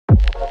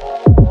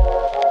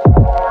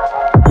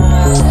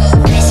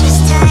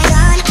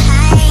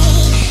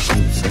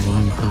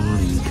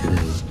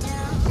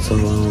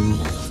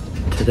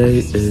today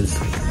is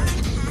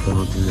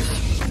Vlogmas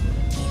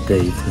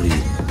Day 3.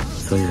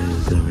 So yeah,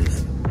 you guys.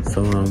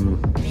 So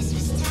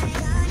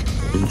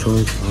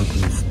enjoy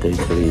Vlogmas Day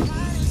 3.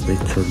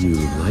 Make sure you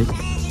like,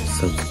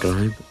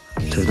 subscribe,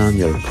 turn on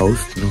your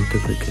post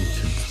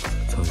notifications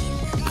so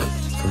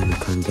you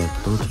can get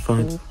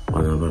notified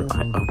whenever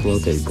I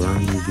upload a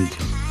brand new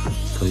video.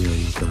 So yeah,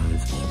 you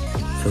guys.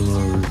 So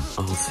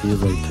I'll see you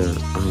later.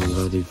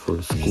 I'm ready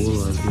for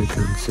school, as you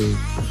can see.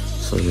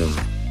 So yeah.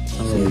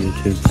 Hello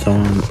YouTube. So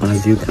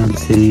as you can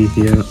see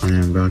here, I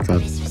am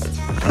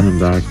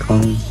back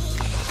home.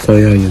 So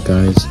yeah, you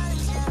guys.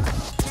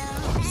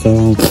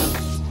 So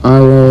I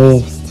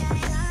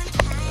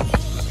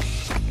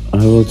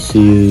will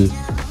see you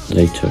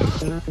later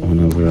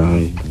whenever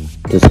I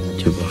decide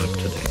to vlog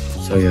today.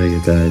 So yeah, you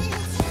guys.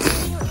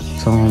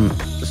 So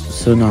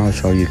soon I'll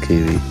show you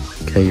Kiwi.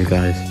 Okay, you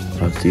guys.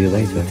 I'll see you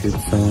later.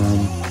 So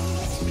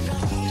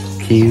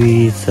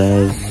Kiwi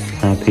says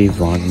happy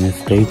Vlogmas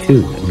Day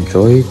 2.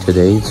 Enjoy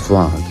today's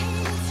vlog.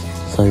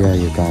 So yeah,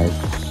 you guys.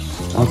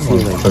 I'll see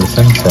you later.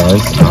 Person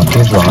says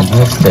happy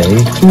Vlogmas Day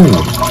 2.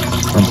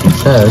 And he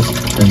says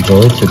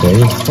enjoy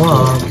today's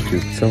vlog.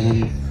 So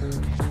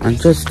I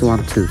just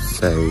want to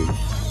say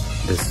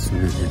this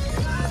minute.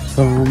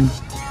 So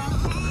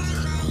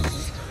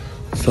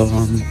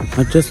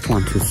I just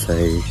want to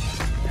say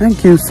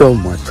thank you so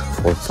much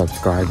for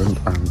subscribing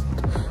and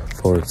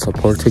for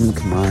supporting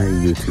my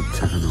YouTube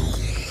channel.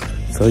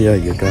 So yeah,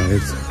 you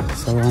guys.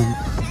 So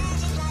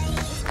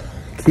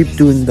keep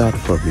doing that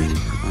for me.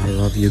 I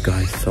love you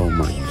guys so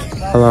much.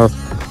 Hello,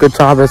 good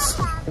Thomas.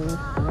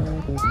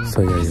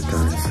 So yeah, you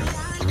guys.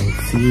 I'll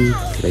see you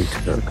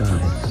later,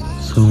 guys.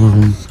 So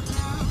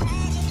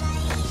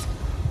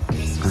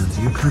as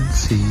you can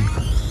see,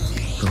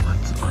 the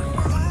lights are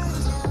on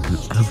in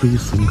every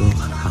single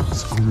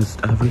house, almost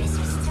every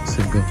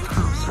single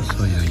house.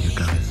 So yeah, you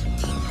guys,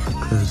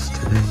 because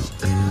today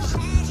is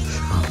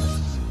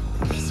Shabbos.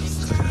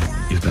 So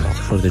yeah, you guys,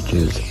 for the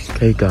Jews.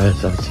 Okay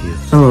guys, I'll see you.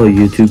 Hello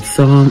YouTube.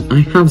 So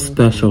I have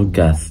special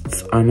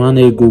guests. I'm on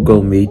a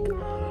Google Meet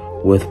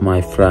with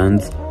my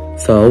friends.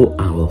 So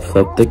I will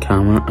flip the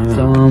camera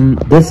around.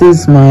 So this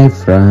is my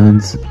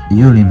friends.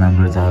 You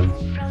remember them.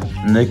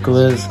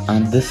 Nicholas,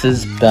 and this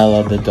is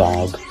Bella the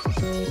dog.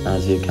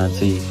 As you can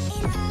see.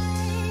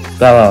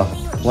 Bella,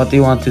 what do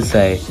you want to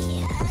say?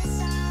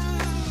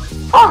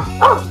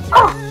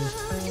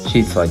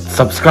 She's like,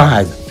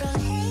 subscribe.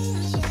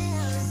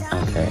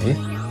 Okay.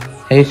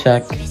 Hey,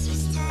 Shaq.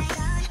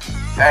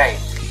 Hey.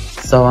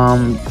 So,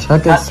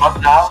 Shaq is...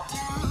 now?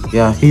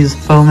 Yeah, he's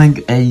filming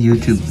a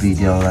YouTube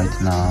video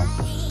right now.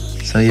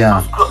 So,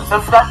 yeah.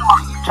 Subscribe to my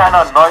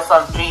channel,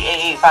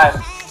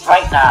 Noisome3885,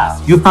 right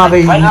now. You have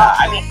a... Right now,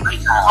 I'm in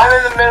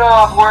the middle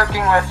of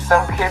working with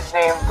some kid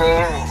named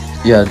David.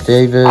 Yeah,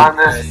 David. On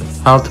this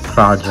Health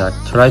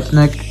project, right,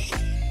 Nick?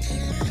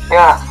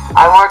 Yeah,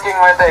 I'm working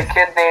with a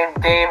kid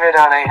named David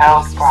on a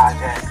health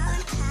project.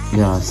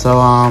 Yeah,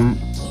 so,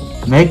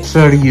 make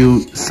sure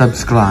you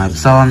subscribe.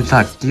 So,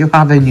 Chuck, do you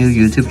have a new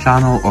YouTube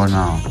channel or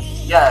no?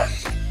 Yeah,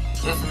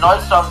 it's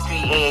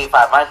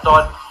Noisome3885, my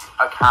third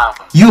account.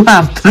 You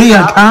have 3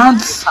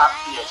 accounts?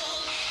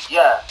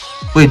 Yeah.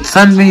 Wait,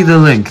 send me the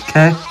link,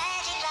 okay?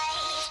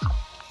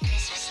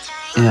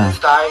 Yeah. This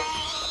guy.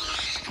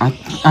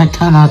 I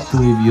cannot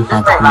believe you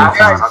have 3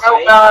 accounts. I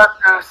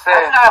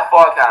have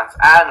 4 accounts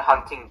and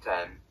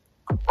Huntington.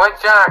 Wait,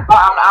 Jack.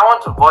 I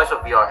want to voice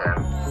over him.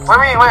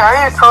 Wait,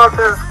 I need to talk to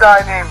this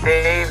guy named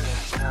Dave.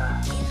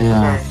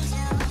 Yeah.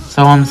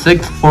 So on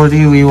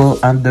 6:40 we will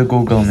end the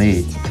Google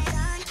Meet.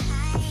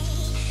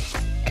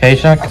 Okay,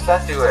 Shaq? I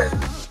sent to it.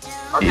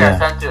 Okay, yeah. I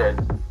sent to it.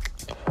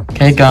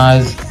 Okay,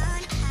 guys.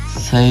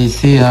 Say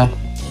see ya.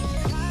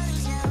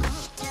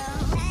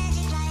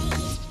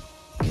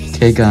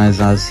 Okay, guys.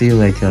 I'll see you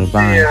later.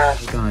 Bye. Yeah.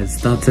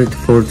 Guys, that's it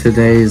for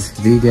today's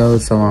video.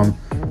 So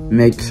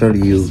make sure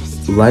you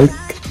like,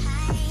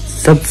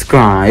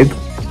 subscribe,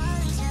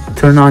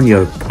 turn on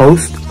your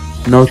post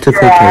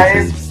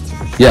notifications.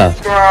 Yeah.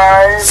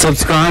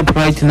 Subscribe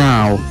right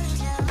now.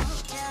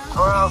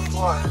 Or else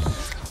what?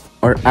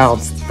 Or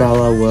else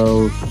Bella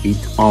will eat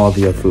all of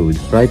your food.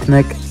 Right,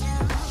 Nick?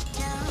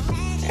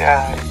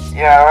 Yeah,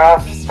 or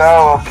else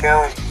Bella will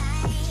kill you.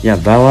 Yeah,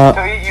 Bella.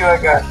 She'll eat you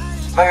like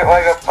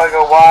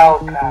a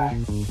wild cat.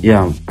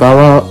 Yeah,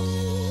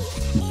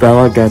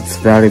 Bella gets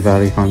very,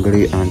 very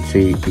hungry and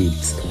she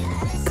eats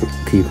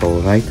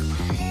people, right?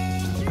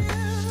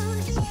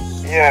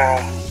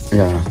 Yeah.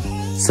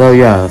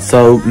 Yeah.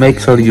 So make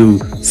sure you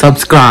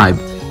subscribe.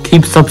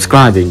 Keep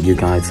subscribing, you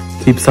guys.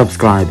 Keep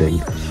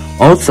subscribing.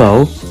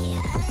 Also,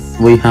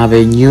 we have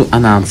a new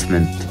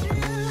announcement.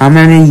 How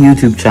many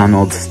YouTube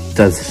channels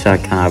does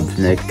Shaq have,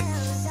 Nick?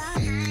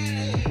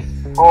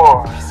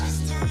 4.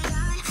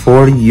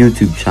 4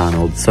 YouTube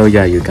channels. So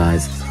yeah, you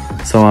guys.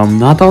 So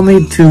not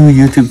only 2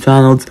 YouTube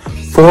channels,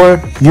 4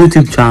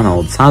 YouTube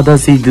channels. How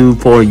does he do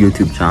 4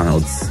 YouTube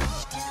channels?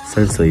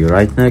 Seriously,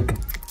 right, Nick?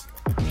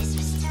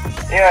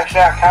 Yeah,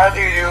 Shaq, how do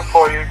you do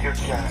 4 YouTube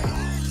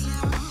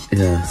channels?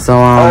 Yeah, so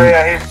oh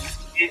yeah,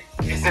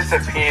 he's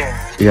disappeared.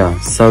 Yeah,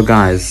 so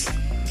guys,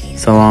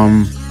 So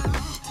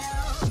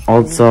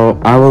also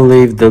I will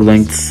leave the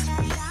links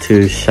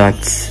to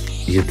Shaq's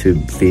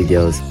YouTube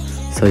videos.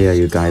 So yeah,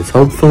 you guys,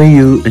 hopefully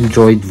you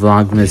enjoyed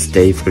Vlogmas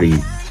Day 3.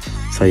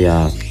 So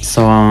yeah,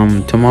 so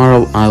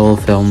tomorrow I will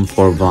film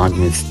for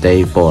Vlogmas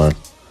Day 4.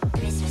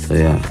 So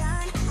yeah,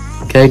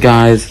 okay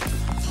guys,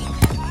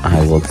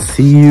 I will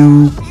see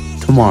you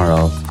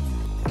tomorrow.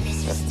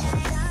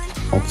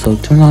 Also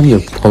turn on your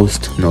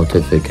post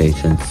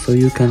notifications so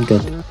you can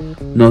get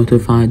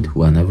notified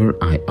whenever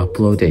I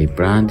upload a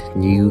brand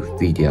new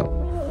video.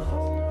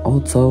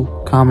 Also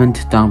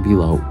comment down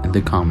below in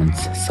the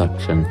comments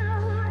section.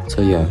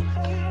 So yeah,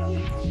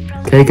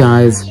 okay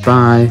guys,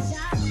 bye.